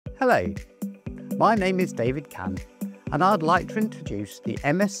Hello, my name is David Cann and I'd like to introduce the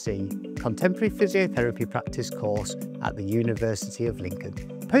MSc Contemporary Physiotherapy Practice course at the University of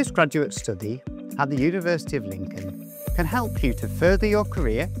Lincoln. Postgraduate study at the University of Lincoln can help you to further your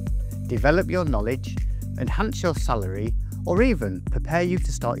career, develop your knowledge, enhance your salary, or even prepare you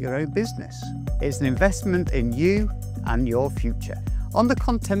to start your own business. It's an investment in you and your future. On the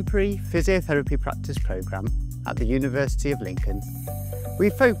Contemporary Physiotherapy Practice programme at the University of Lincoln, we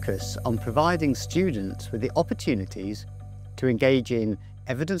focus on providing students with the opportunities to engage in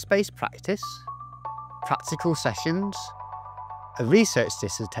evidence-based practice, practical sessions, a research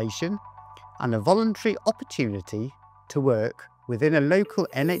dissertation, and a voluntary opportunity to work within a local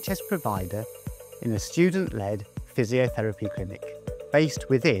NHS provider in a student-led physiotherapy clinic based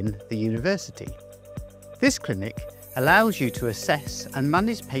within the university. This clinic allows you to assess and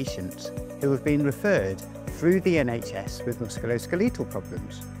manage patients who have been referred through the NHS with musculoskeletal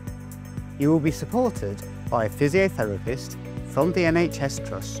problems. You will be supported by a physiotherapist from the NHS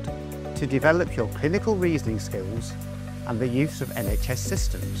Trust to develop your clinical reasoning skills and the use of NHS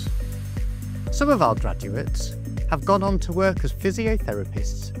systems. Some of our graduates have gone on to work as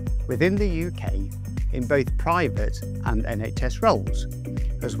physiotherapists within the UK in both private and NHS roles,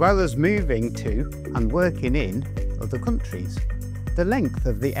 as well as moving to and working in other countries. The length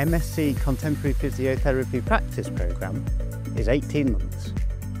of the MSc Contemporary Physiotherapy Practice programme is 18 months.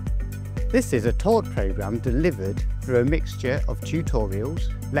 This is a taught programme delivered through a mixture of tutorials,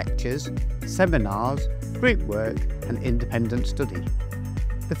 lectures, seminars, group work and independent study.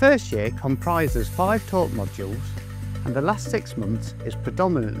 The first year comprises 5 taught modules and the last 6 months is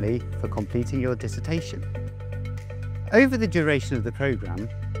predominantly for completing your dissertation. Over the duration of the programme,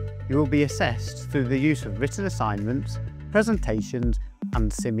 you will be assessed through the use of written assignments, presentations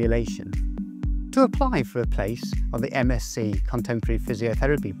and simulation. To apply for a place on the MSc Contemporary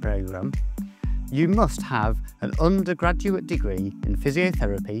Physiotherapy programme, you must have an undergraduate degree in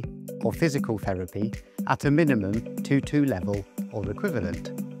physiotherapy or physical therapy at a minimum 2-2 level or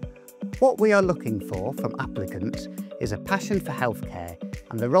equivalent. What we are looking for from applicants is a passion for healthcare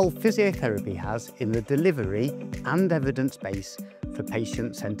and the role physiotherapy has in the delivery and evidence base for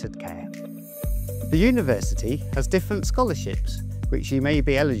patient-centred care. The university has different scholarships which you may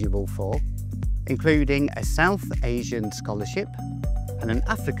be eligible for, including a South Asian scholarship and an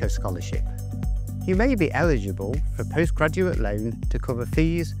Africa scholarship. You may be eligible for a postgraduate loan to cover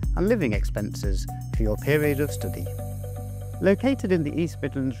fees and living expenses for your period of study. Located in the East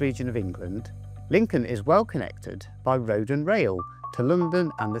Midlands region of England, Lincoln is well connected by road and rail to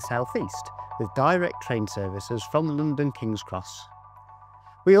London and the South East, with direct train services from London King's Cross.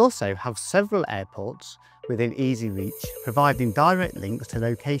 We also have several airports within easy reach, providing direct links to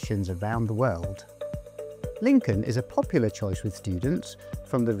locations around the world. Lincoln is a popular choice with students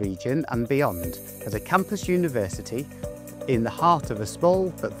from the region and beyond as a campus university in the heart of a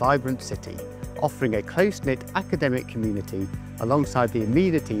small but vibrant city, offering a close-knit academic community alongside the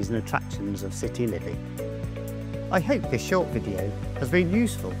amenities and attractions of city living. I hope this short video has been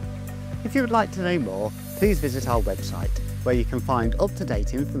useful. If you would like to know more, please visit our website, where you can find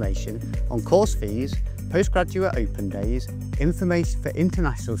up-to-date information on course fees, postgraduate open days, information for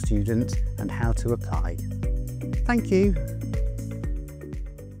international students and how to apply. Thank you.